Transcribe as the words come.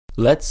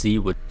Let's see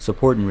what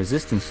support and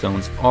resistance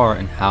zones are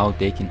and how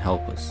they can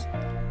help us.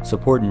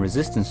 Support and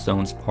resistance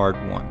zones Part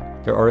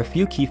 1. There are a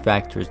few key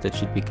factors that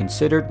should be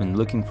considered when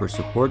looking for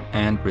support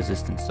and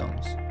resistance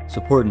zones.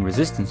 Support and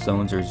resistance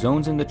zones are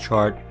zones in the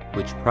chart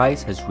which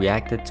price has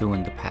reacted to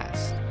in the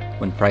past.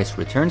 When price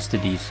returns to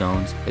these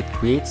zones, it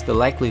creates the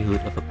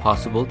likelihood of a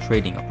possible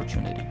trading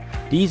opportunity.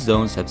 These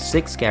zones have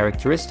 6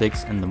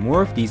 characteristics, and the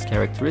more of these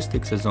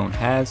characteristics a zone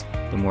has,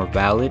 the more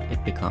valid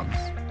it becomes.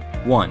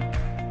 1.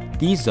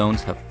 These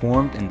zones have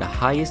formed in the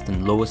highest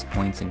and lowest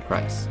points in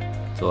price.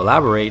 To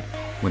elaborate,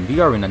 when we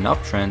are in an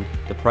uptrend,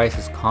 the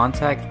price's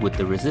contact with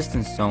the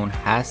resistance zone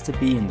has to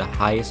be in the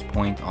highest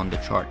point on the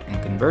chart, and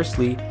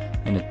conversely,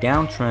 in a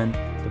downtrend,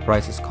 the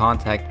price's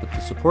contact with the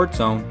support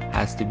zone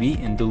has to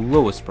be in the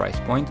lowest price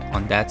point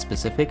on that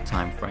specific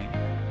time frame.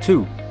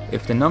 2.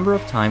 If the number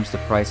of times the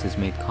price has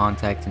made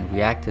contact and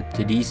reacted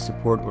to these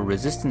support or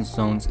resistance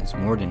zones is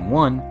more than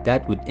 1,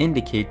 that would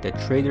indicate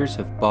that traders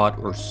have bought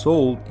or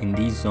sold in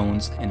these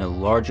zones in a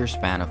larger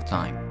span of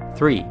time.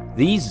 3.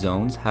 These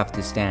zones have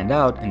to stand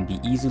out and be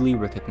easily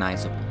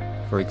recognizable.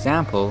 For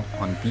example,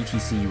 on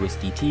BTC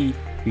USDT,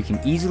 you can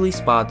easily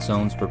spot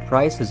zones where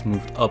price has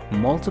moved up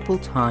multiple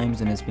times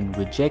and has been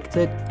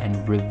rejected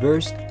and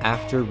reversed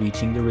after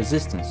reaching the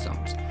resistance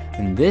zones,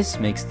 and this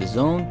makes the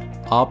zone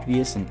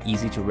obvious and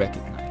easy to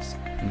recognize.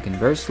 And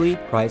conversely,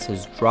 price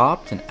has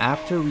dropped, and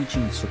after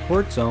reaching the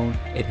support zone,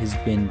 it has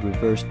been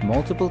reversed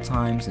multiple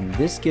times, and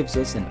this gives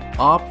us an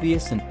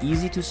obvious and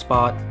easy to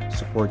spot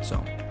support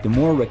zone. The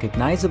more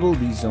recognizable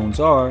these zones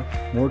are,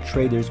 more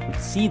traders would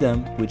see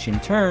them, which in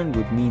turn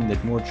would mean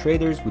that more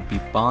traders would be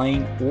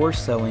buying or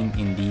selling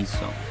in these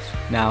zones.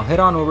 Now head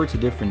on over to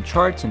different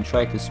charts and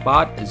try to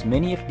spot as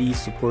many of these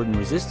support and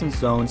resistance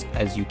zones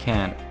as you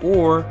can,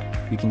 or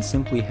you can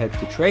simply head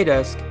to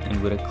TradeDesk,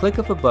 and with a click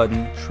of a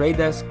button,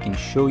 TradeDesk can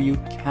show you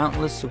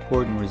countless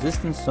support and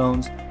resistance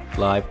zones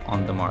live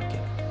on the market.